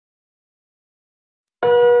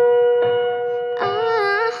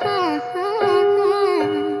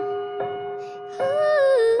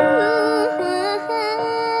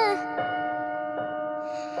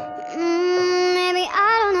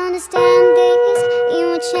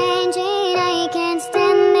change it, I can't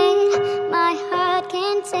stand it. My heart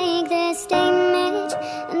can't take this damage,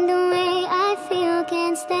 and the way I feel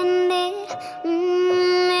can't stand it.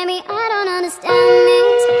 Maybe I don't understand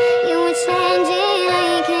this. You would change it,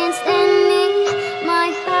 I can't stand it. My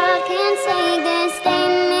heart can't take this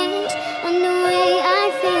damage, and the way I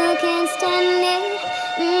feel can't stand it.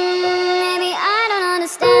 Maybe I don't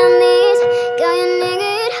understand this. Girl, you make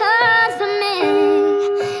it hard for me.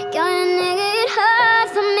 Girl, you make it hard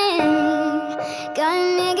for me. Girl, you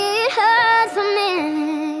make it hard for me.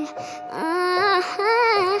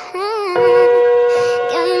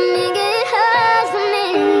 Girl, you make it hard for me.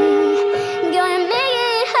 Girl, you make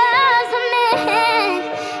it hard for me.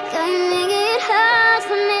 Girl, you make it hard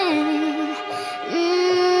for me.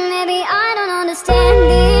 Maybe I don't understand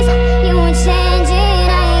this. You would change it,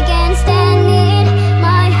 I can't stand it.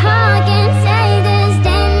 My heart can't take this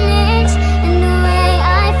damage, and the way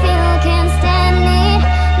I feel can't stand it.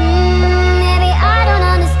 Maybe I don't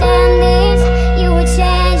understand this. You would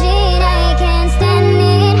change it, I can't stand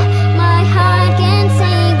it. My heart can't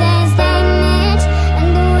take this damage, and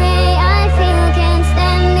the way I feel can't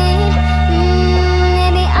stand it.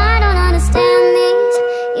 Maybe I don't understand this.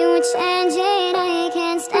 You would change it, I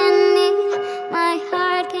can't stand it. My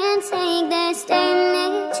heart can't take this damage.